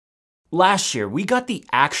Last year, we got the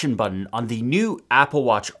action button on the new Apple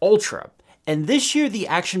Watch Ultra, and this year the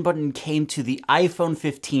action button came to the iPhone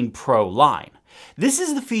 15 Pro line. This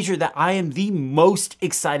is the feature that I am the most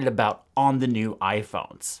excited about on the new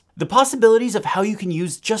iPhones. The possibilities of how you can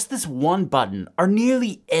use just this one button are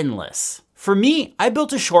nearly endless. For me, I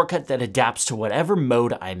built a shortcut that adapts to whatever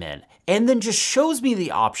mode I'm in, and then just shows me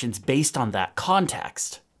the options based on that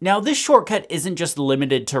context. Now, this shortcut isn't just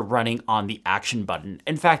limited to running on the action button.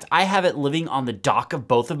 In fact, I have it living on the dock of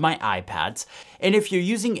both of my iPads. And if you're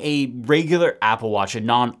using a regular Apple Watch, a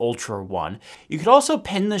non-Ultra one, you could also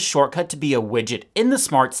pin this shortcut to be a widget in the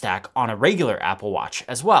Smart Stack on a regular Apple Watch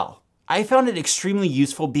as well. I found it extremely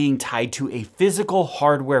useful being tied to a physical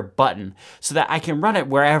hardware button so that I can run it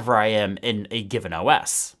wherever I am in a given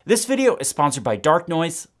OS. This video is sponsored by Dark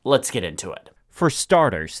Noise. Let's get into it. For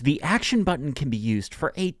starters, the action button can be used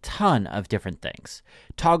for a ton of different things.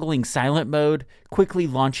 Toggling silent mode, quickly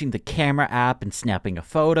launching the camera app and snapping a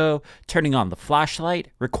photo, turning on the flashlight,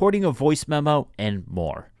 recording a voice memo, and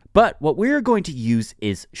more. But what we're going to use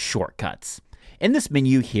is shortcuts. In this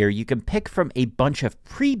menu here, you can pick from a bunch of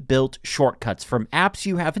pre-built shortcuts from apps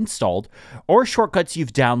you have installed or shortcuts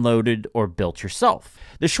you've downloaded or built yourself.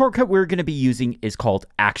 The shortcut we're going to be using is called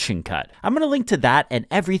ActionCut. I'm going to link to that and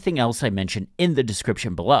everything else I mentioned in the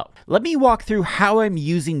description below. Let me walk through how I'm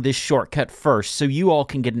using this shortcut first so you all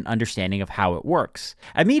can get an understanding of how it works.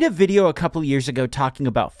 I made a video a couple years ago talking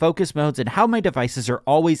about focus modes and how my devices are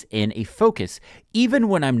always in a focus, even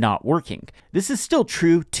when I'm not working. This is still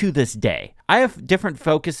true to this day. I have different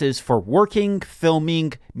focuses for working,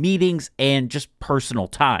 filming, meetings, and just personal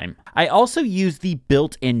time. I also use the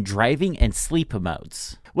built-in driving and sleep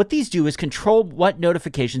modes. What these do is control what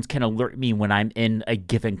notifications can alert me when I'm in a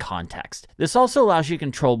given context. This also allows you to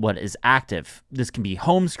control what is active. This can be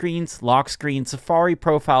home screens, lock screens, Safari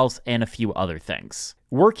profiles, and a few other things.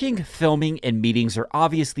 Working, filming, and meetings are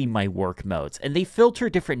obviously my work modes, and they filter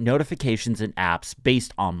different notifications and apps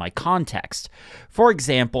based on my context. For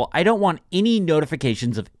example, I don't want any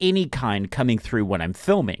notifications of any kind coming through when I'm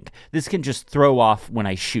filming. This can just throw off when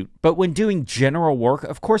I shoot. But when doing general work,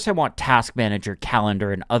 of course I want Task Manager,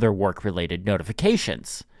 Calendar, and other work-related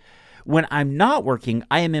notifications. When I'm not working,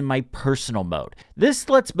 I am in my personal mode. This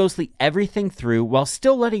lets mostly everything through while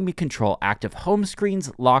still letting me control active home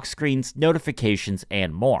screens, lock screens, notifications,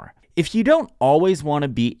 and more. If you don't always want to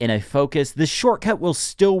be in a focus, this shortcut will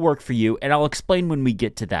still work for you, and I'll explain when we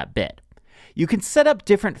get to that bit. You can set up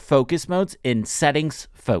different focus modes in Settings,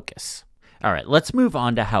 Focus. Alright, let's move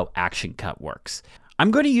on to how ActionCut works. I'm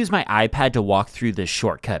going to use my iPad to walk through this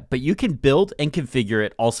shortcut, but you can build and configure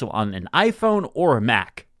it also on an iPhone or a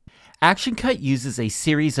Mac. ActionCut uses a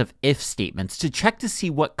series of if statements to check to see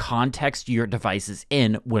what context your device is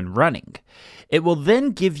in when running. It will then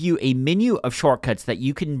give you a menu of shortcuts that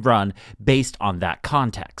you can run based on that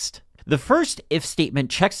context. The first if statement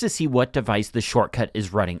checks to see what device the shortcut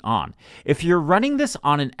is running on. If you're running this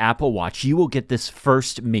on an Apple Watch, you will get this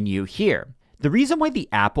first menu here. The reason why the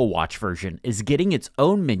Apple Watch version is getting its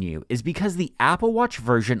own menu is because the Apple Watch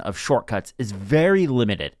version of shortcuts is very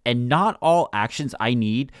limited, and not all actions I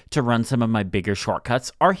need to run some of my bigger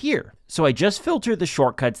shortcuts are here. So I just filter the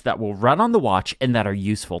shortcuts that will run on the watch and that are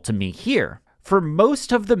useful to me here. For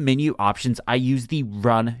most of the menu options, I use the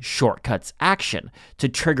Run Shortcuts action to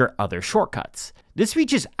trigger other shortcuts. This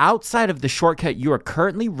reaches outside of the shortcut you are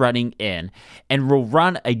currently running in and will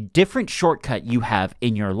run a different shortcut you have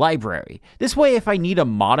in your library. This way, if I need to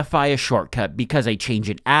modify a shortcut because I change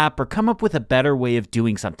an app or come up with a better way of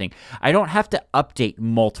doing something, I don't have to update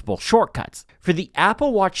multiple shortcuts. For the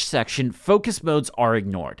Apple Watch section, focus modes are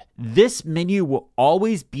ignored. This menu will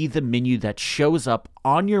always be the menu that shows up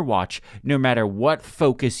on your watch no matter what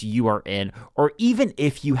focus you are in, or even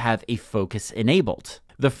if you have a focus enabled.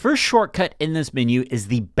 The first shortcut in this menu is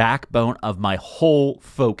the backbone of my whole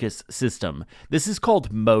focus system. This is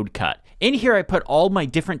called Mode Cut. In here, I put all my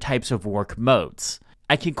different types of work modes.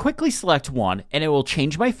 I can quickly select one and it will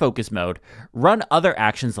change my focus mode, run other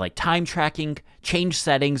actions like time tracking, change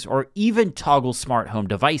settings, or even toggle smart home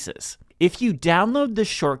devices. If you download this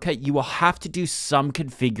shortcut, you will have to do some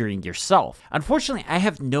configuring yourself. Unfortunately, I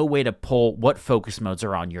have no way to pull what focus modes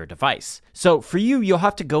are on your device. So for you, you'll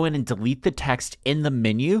have to go in and delete the text in the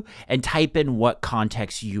menu and type in what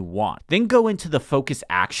context you want. Then go into the focus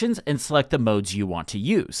actions and select the modes you want to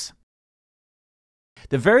use.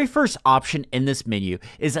 The very first option in this menu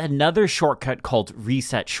is another shortcut called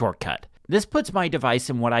Reset Shortcut. This puts my device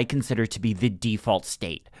in what I consider to be the default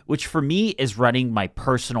state, which for me is running my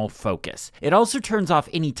personal focus. It also turns off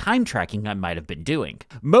any time tracking I might have been doing.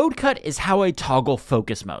 Mode cut is how I toggle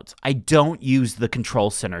focus modes. I don't use the control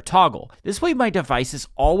center toggle. This way my devices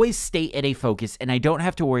always stay in a focus and I don't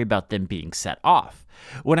have to worry about them being set off.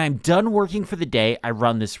 When I'm done working for the day, I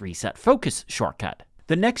run this reset focus shortcut.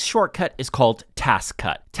 The next shortcut is called Task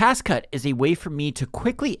Cut. Task Cut is a way for me to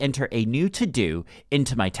quickly enter a new to-do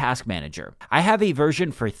into my task manager. I have a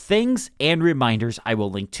version for things and reminders I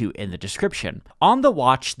will link to in the description. On the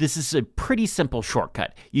watch, this is a pretty simple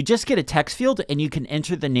shortcut. You just get a text field and you can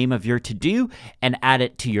enter the name of your to-do and add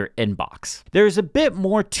it to your inbox. There's a bit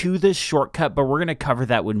more to this shortcut, but we're going to cover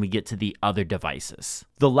that when we get to the other devices.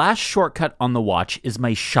 The last shortcut on the watch is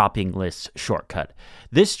my shopping list shortcut.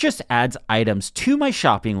 This just adds items to my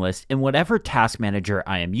shopping list in whatever task manager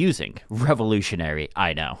I am using. Revolutionary,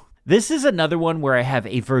 I know. This is another one where I have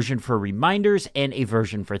a version for reminders and a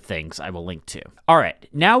version for things I will link to. Alright,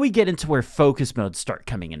 now we get into where focus modes start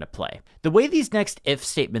coming into play. The way these next if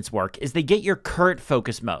statements work is they get your current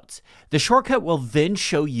focus modes. The shortcut will then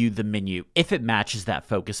show you the menu if it matches that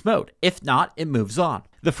focus mode. If not, it moves on.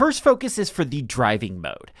 The first focus is for the driving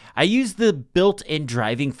mode. I use the built-in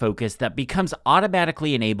driving focus that becomes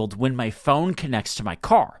automatically enabled when my phone connects to my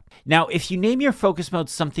car. Now, if you name your focus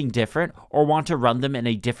modes something different or want to run them in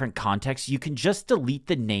a different context, you can just delete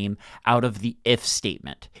the name out of the if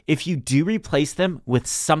statement. If you do replace them with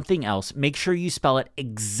something else, make sure you spell it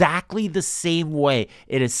exactly the same way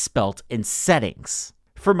it is spelt in settings.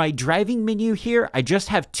 For my driving menu here, I just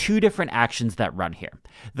have two different actions that run here.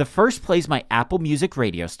 The first plays my Apple Music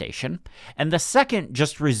radio station, and the second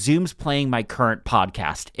just resumes playing my current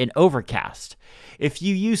podcast in Overcast. If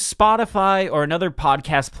you use Spotify or another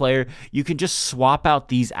podcast player, you can just swap out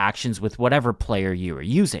these actions with whatever player you are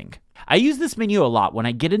using. I use this menu a lot when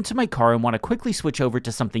I get into my car and want to quickly switch over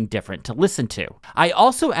to something different to listen to. I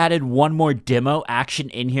also added one more demo action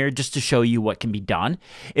in here just to show you what can be done.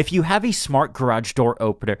 If you have a smart garage door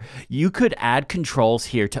opener, you could add controls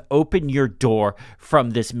here to open your door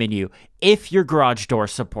from this menu if your garage door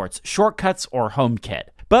supports shortcuts or HomeKit.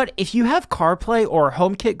 But if you have CarPlay or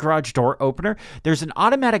HomeKit garage door opener, there's an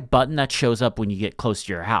automatic button that shows up when you get close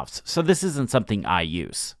to your house, so this isn't something I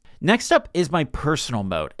use. Next up is my personal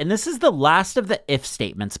mode, and this is the last of the if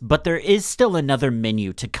statements, but there is still another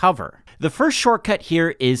menu to cover. The first shortcut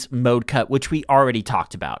here is mode cut, which we already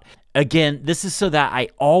talked about. Again, this is so that I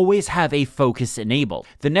always have a focus enabled.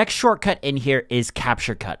 The next shortcut in here is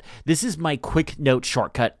Capture Cut. This is my quick note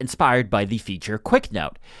shortcut inspired by the feature Quick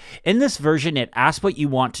Note. In this version, it asks what you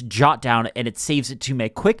want to jot down and it saves it to my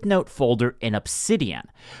Quick Note folder in Obsidian.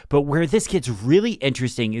 But where this gets really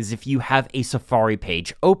interesting is if you have a Safari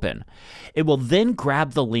page open. It will then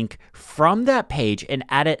grab the link from that page and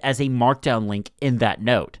add it as a markdown link in that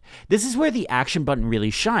note. This is where the action button really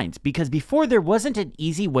shines, because before there wasn't an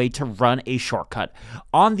easy way to run a shortcut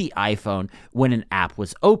on the iPhone when an app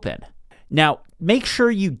was open. Now, make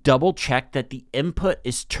sure you double check that the input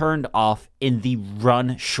is turned off in the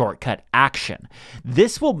run shortcut action.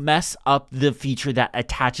 This will mess up the feature that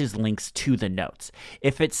attaches links to the notes.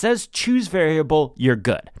 If it says choose variable, you're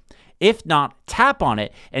good. If not, tap on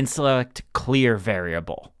it and select clear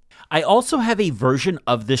variable. I also have a version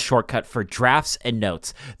of this shortcut for drafts and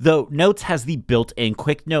notes, though Notes has the built-in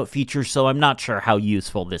quick note feature, so I'm not sure how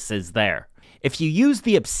useful this is there. If you use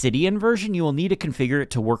the Obsidian version, you will need to configure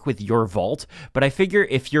it to work with your Vault, but I figure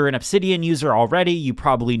if you're an Obsidian user already, you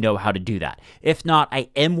probably know how to do that. If not, I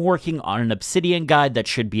am working on an Obsidian guide that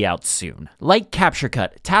should be out soon. Like Capture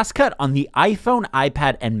Cut, Task Cut on the iPhone,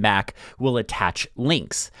 iPad, and Mac will attach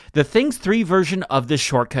links. The Things 3 version of this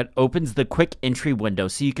shortcut opens the quick entry window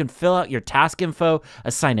so you can fill out your task info,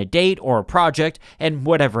 assign a date or a project, and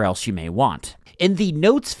whatever else you may want. In the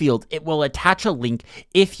Notes field, it will attach a link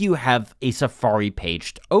if you have a Safari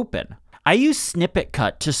page open. I use Snippet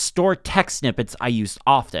Cut to store text snippets I use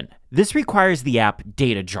often. This requires the app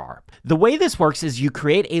DataJar. The way this works is you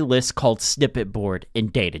create a list called Snippet Board in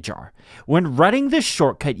DataJar. When running this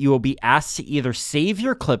shortcut, you will be asked to either save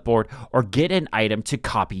your clipboard or get an item to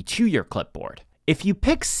copy to your clipboard. If you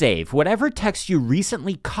pick Save, whatever text you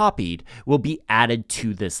recently copied will be added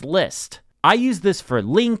to this list. I use this for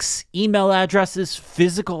links, email addresses,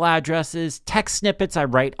 physical addresses, text snippets I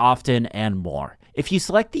write often, and more. If you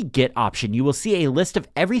select the Get option, you will see a list of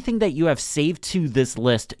everything that you have saved to this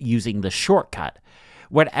list using the shortcut.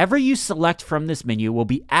 Whatever you select from this menu will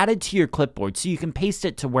be added to your clipboard so you can paste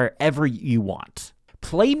it to wherever you want.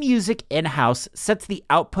 Play Music in-house sets the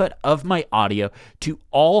output of my audio to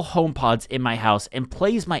all HomePods in my house and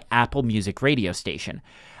plays my Apple Music radio station.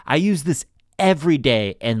 I use this every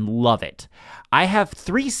day and love it. I have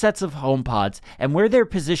 3 sets of HomePods, and where they're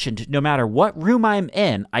positioned, no matter what room I'm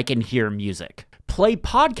in, I can hear music. Play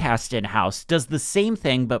Podcast in-house does the same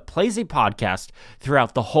thing, but plays a podcast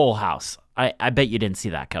throughout the whole house. I bet you didn't see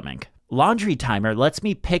that coming. Laundry Timer lets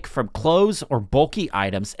me pick from clothes or bulky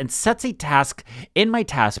items and sets a task in my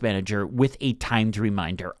task manager with a timed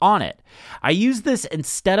reminder on it. I use this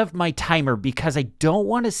instead of my timer because I don't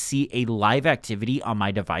want to see a live activity on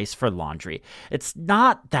my device for laundry. It's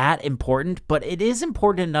not that important, but it is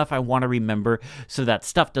important enough I want to remember so that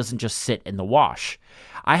stuff doesn't just sit in the wash.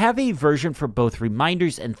 I have a version for both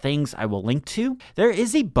reminders and things I will link to. There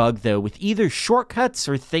is a bug though with either Shortcuts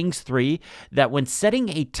or Things 3 that when setting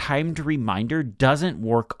a timed reminder doesn't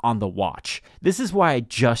work on the watch. This is why I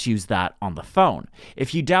just use that on the phone.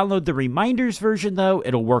 If you download the reminders version though,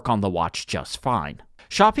 it'll work on the watch just fine.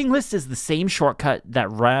 Shopping list is the same shortcut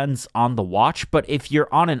that runs on the watch, but if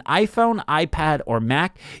you're on an iPhone, iPad, or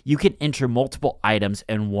Mac, you can enter multiple items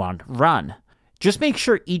in one run. Just make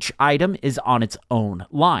sure each item is on its own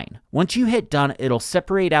line. Once you hit done, it'll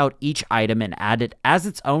separate out each item and add it as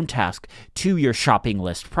its own task to your shopping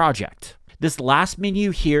list project. This last menu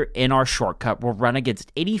here in our shortcut will run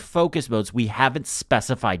against any focus modes we haven't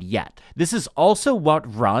specified yet. This is also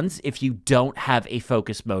what runs if you don't have a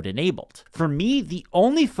focus mode enabled. For me, the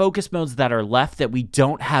only focus modes that are left that we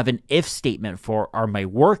don't have an if statement for are my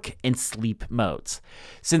work and sleep modes.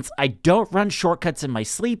 Since I don't run shortcuts in my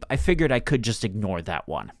sleep, I figured I could just ignore that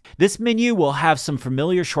one. This menu will have some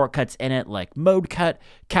familiar shortcuts in it like Mode Cut,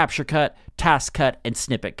 Capture Cut, Task Cut, and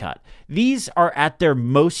Snippet Cut. These are at their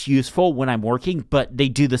most useful when I'm working, but they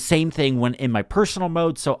do the same thing when in my personal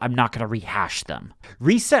mode, so I'm not going to rehash them.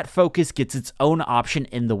 Reset Focus gets its own option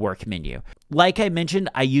in the work menu. Like I mentioned,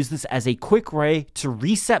 I use this as a quick way to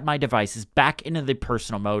reset my devices back into the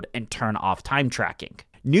personal mode and turn off time tracking.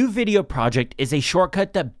 New Video Project is a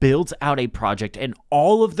shortcut that builds out a project and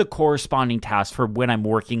all of the corresponding tasks for when I'm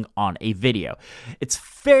working on a video. It's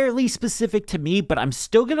fairly specific to me, but I'm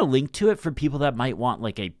still going to link to it for people that might want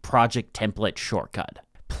like a project template shortcut.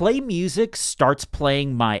 Play Music starts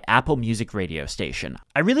playing my Apple Music radio station.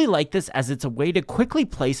 I really like this as it's a way to quickly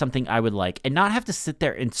play something I would like and not have to sit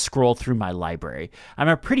there and scroll through my library. I'm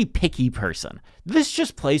a pretty picky person. This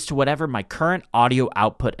just plays to whatever my current audio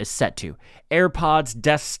output is set to. AirPods,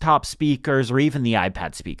 desktop speakers, or even the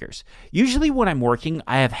iPad speakers. Usually when I'm working,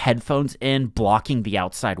 I have headphones in, blocking the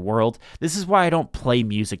outside world. This is why I don't play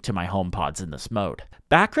music to my HomePods in this mode.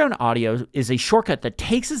 Background audio is a shortcut that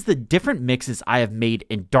takes the different mixes I have made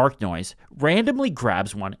in dark noise, randomly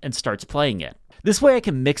grabs one, and starts playing it. This way I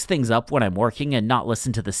can mix things up when I'm working and not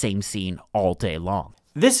listen to the same scene all day long.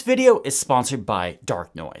 This video is sponsored by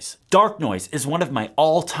Dark Noise. Dark Noise is one of my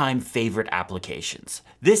all-time favorite applications.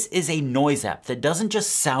 This is a noise app that doesn't just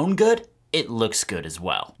sound good, it looks good as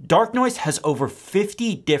well. Dark Noise has over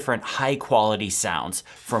 50 different high-quality sounds,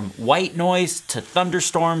 from white noise to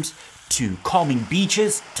thunderstorms, to calming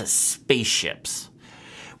beaches, to spaceships.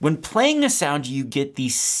 When playing a sound, you get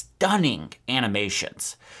these stunning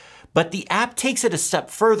animations. But the app takes it a step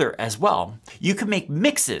further as well. You can make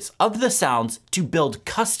mixes of the sounds to build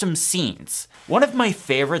custom scenes. One of my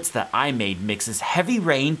favorites that I made mixes heavy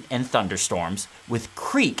rain and thunderstorms with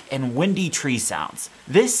creek and windy tree sounds.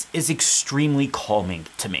 This is extremely calming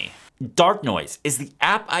to me. Dark Noise is the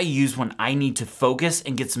app I use when I need to focus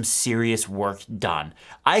and get some serious work done.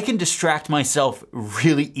 I can distract myself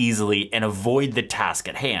really easily and avoid the task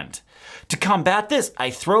at hand. To combat this, I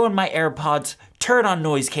throw in my AirPods, turn on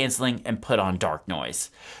noise canceling, and put on Dark Noise.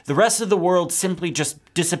 The rest of the world simply just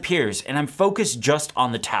disappears and I'm focused just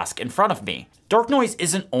on the task in front of me. Dark Noise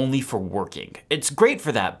isn't only for working. It's great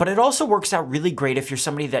for that, but it also works out really great if you're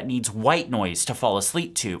somebody that needs white noise to fall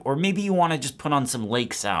asleep to, or maybe you want to just put on some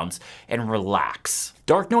lake sounds and relax.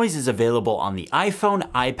 Dark Noise is available on the iPhone,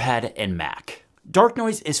 iPad, and Mac. Dark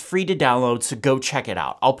Noise is free to download, so go check it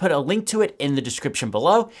out. I'll put a link to it in the description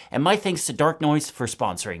below, and my thanks to Dark Noise for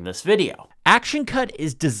sponsoring this video. ActionCut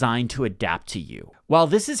is designed to adapt to you. While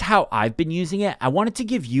this is how I've been using it, I wanted to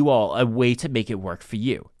give you all a way to make it work for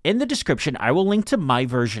you. In the description, I will link to my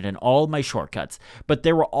version and all of my shortcuts, but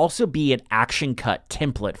there will also be an ActionCut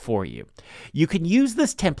template for you. You can use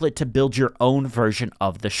this template to build your own version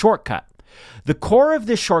of the shortcut. The core of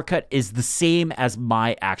this shortcut is the same as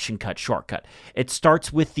my ActionCut shortcut. It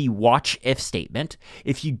starts with the watch if statement.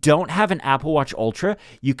 If you don't have an Apple Watch Ultra,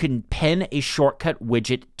 you can pin a shortcut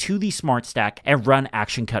widget to the Smart Stack and run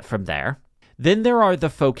ActionCut from there. Then there are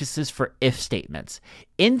the focuses for if statements.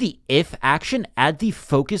 In the if action, add the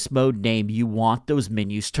focus mode name you want those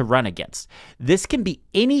menus to run against. This can be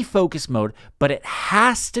any focus mode, but it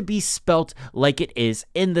has to be spelt like it is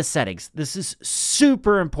in the settings. This is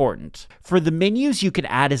super important. For the menus, you can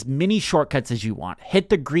add as many shortcuts as you want. Hit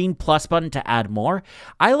the green plus button to add more.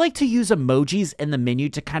 I like to use emojis in the menu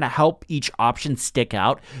to kind of help each option stick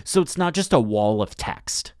out, so it's not just a wall of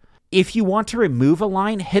text. If you want to remove a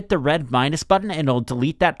line, hit the red minus button and it'll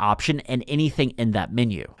delete that option and anything in that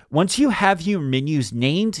menu. Once you have your menus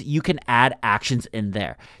named, you can add actions in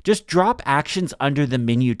there. Just drop actions under the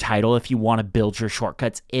menu title if you want to build your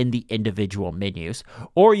shortcuts in the individual menus,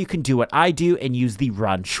 or you can do what I do and use the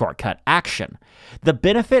run shortcut action. The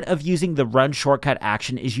benefit of using the run shortcut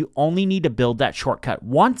action is you only need to build that shortcut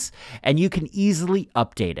once and you can easily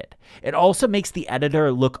update it. It also makes the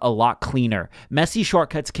editor look a lot cleaner. Messy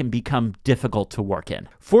shortcuts can become difficult to work in.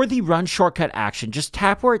 For the run shortcut action, just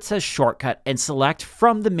tap where it says shortcut and select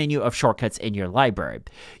from the menu of shortcuts in your library.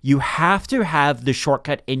 You have to have the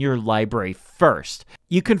shortcut in your library first.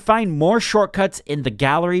 You can find more shortcuts in the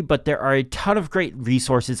gallery, but there are a ton of great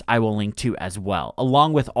resources I will link to as well,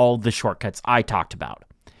 along with all the shortcuts I talked about.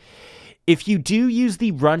 If you do use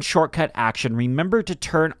the run shortcut action, remember to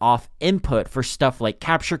turn off input for stuff like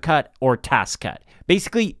capture cut or task cut.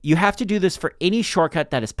 Basically, you have to do this for any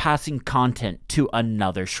shortcut that is passing content to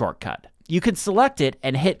another shortcut. You can select it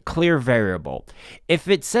and hit clear variable. If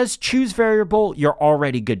it says choose variable, you're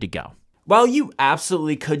already good to go. While you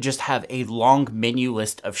absolutely could just have a long menu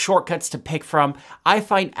list of shortcuts to pick from, I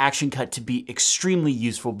find ActionCut to be extremely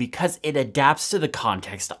useful because it adapts to the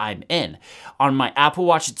context I'm in. On my Apple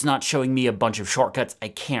Watch, it's not showing me a bunch of shortcuts I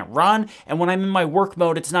can't run, and when I'm in my work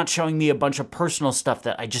mode, it's not showing me a bunch of personal stuff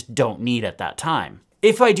that I just don't need at that time.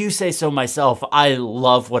 If I do say so myself, I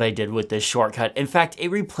love what I did with this shortcut. In fact, it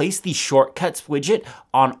replaced the shortcuts widget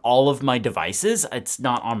on all of my devices. It's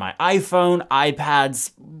not on my iPhone,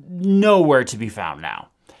 iPads, nowhere to be found now.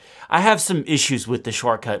 I have some issues with the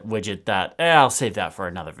shortcut widget that, I'll save that for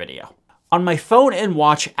another video. On my phone and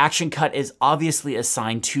watch, ActionCut is obviously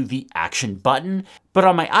assigned to the Action button, but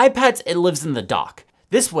on my iPads, it lives in the dock.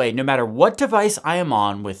 This way, no matter what device I am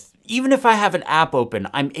on with, even if I have an app open,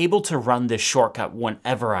 I'm able to run this shortcut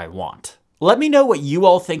whenever I want. Let me know what you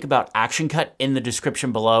all think about ActionCut in the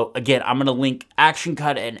description below. Again, I'm gonna link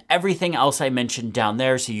ActionCut and everything else I mentioned down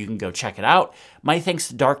there so you can go check it out. My thanks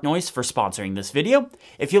to Dark Noise for sponsoring this video.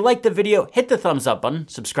 If you liked the video, hit the thumbs up button,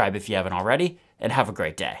 subscribe if you haven't already, and have a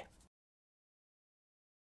great day.